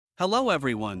Hello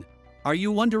everyone. Are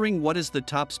you wondering what is the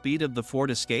top speed of the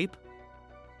Ford Escape?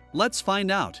 Let's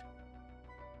find out.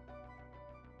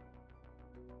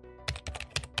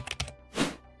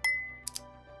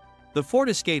 The Ford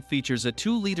Escape features a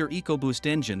 2-liter EcoBoost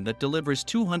engine that delivers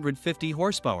 250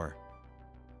 horsepower.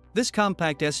 This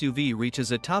compact SUV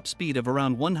reaches a top speed of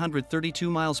around 132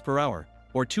 miles per hour,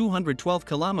 or 212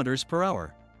 kilometers per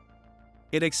hour.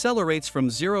 It accelerates from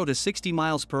 0 to 60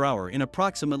 miles per hour in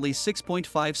approximately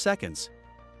 6.5 seconds.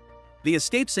 The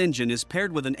Escape's engine is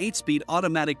paired with an 8-speed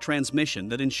automatic transmission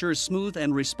that ensures smooth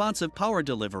and responsive power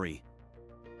delivery.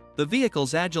 The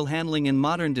vehicle's agile handling and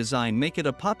modern design make it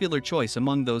a popular choice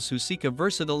among those who seek a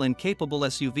versatile and capable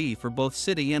SUV for both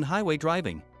city and highway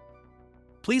driving.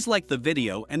 Please like the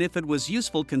video, and if it was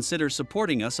useful, consider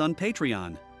supporting us on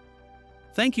Patreon.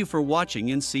 Thank you for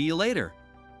watching and see you later.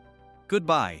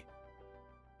 Goodbye.